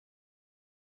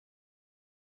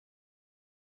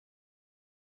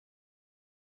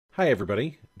Hi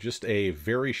everybody, just a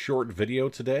very short video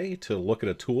today to look at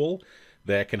a tool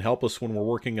that can help us when we're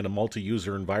working in a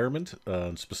multi-user environment,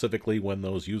 specifically when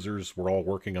those users were all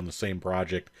working on the same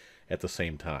project at the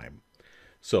same time.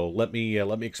 So let me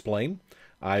explain.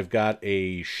 I've got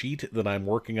a sheet that I'm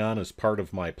working on as part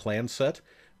of my plan set.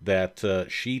 That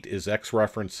sheet is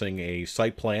X-referencing a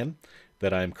site plan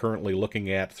that I'm currently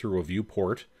looking at through a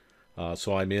viewport.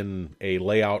 So I'm in a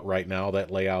layout right now.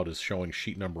 That layout is showing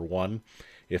sheet number 1.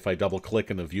 If I double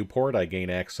click in the viewport, I gain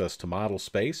access to model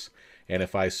space. And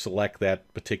if I select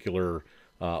that particular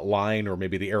line, or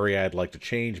maybe the area I'd like to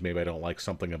change, maybe I don't like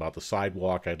something about the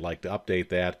sidewalk, I'd like to update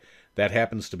that. That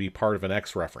happens to be part of an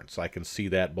X reference. I can see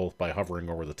that both by hovering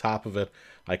over the top of it.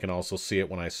 I can also see it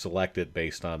when I select it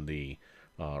based on the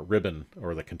ribbon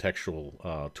or the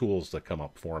contextual tools that come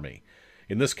up for me.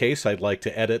 In this case, I'd like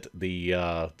to edit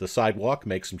the sidewalk,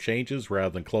 make some changes rather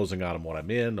than closing out on what I'm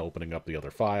in, opening up the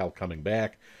other file, coming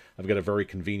back. I've got a very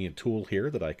convenient tool here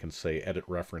that I can say edit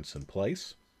reference in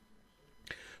place.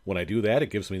 When I do that, it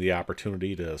gives me the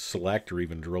opportunity to select or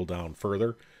even drill down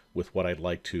further with what I'd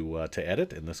like to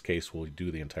edit. In this case, we'll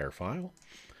do the entire file.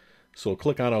 So we'll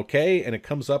click on OK, and it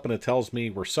comes up and it tells me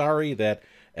we're sorry that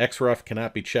XREF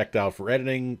cannot be checked out for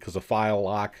editing because a file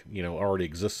lock, already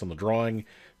exists on the drawing.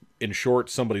 In short,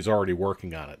 somebody's already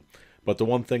working on it. But the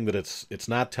one thing that it's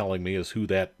not telling me is who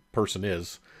that person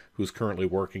is who's currently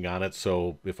working on it.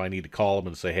 So if I need to call them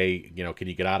and say, hey, can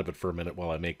you get out of it for a minute while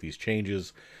I make these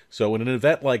changes? So in an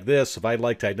event like this, if I'd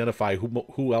like to identify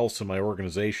who else in my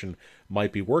organization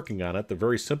might be working on it, the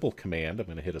very simple command, I'm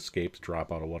going to hit escape to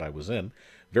drop out of what I was in.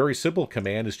 Very simple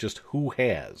command is just who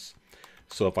has.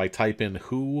 So if I type in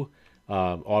who,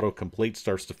 autocomplete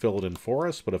starts to fill it in for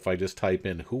us. But if I just type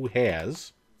in who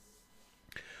has,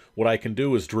 what I can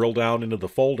do is drill down into the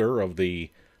folder of that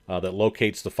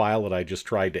locates the file that I just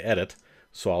tried to edit.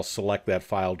 So I'll select that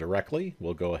file directly.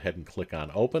 We'll go ahead and click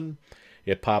on Open.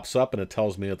 It pops up and it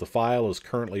tells me that the file is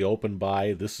currently opened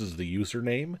by, this is the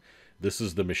username, this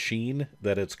is the machine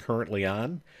that it's currently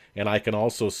on, and I can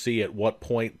also see at what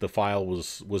point the file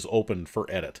was opened for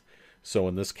edit. So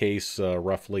in this case,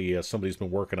 roughly somebody's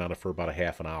been working on it for about a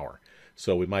half an hour.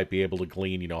 So we might be able to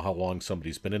glean, how long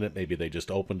somebody's been in it. Maybe they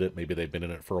just opened it. Maybe they've been in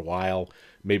it for a while.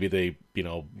 Maybe they,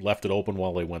 left it open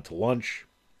while they went to lunch.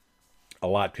 A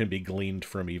lot can be gleaned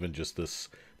from even just this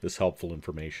helpful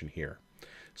information here.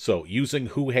 So using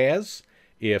who has,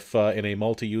 if in a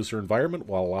multi-user environment,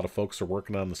 while a lot of folks are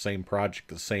working on the same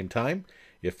project at the same time,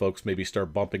 if folks maybe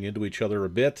start bumping into each other a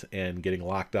bit and getting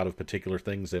locked out of particular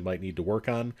things they might need to work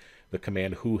on, the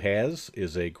command who has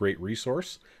is a great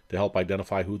resource to help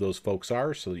identify who those folks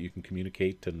are so that you can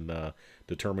communicate and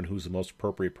determine who's the most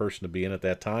appropriate person to be in at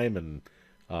that time and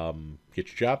get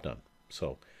your job done.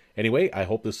 So anyway, I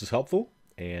hope this is helpful,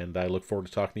 and I look forward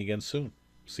to talking to you again soon.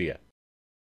 See ya.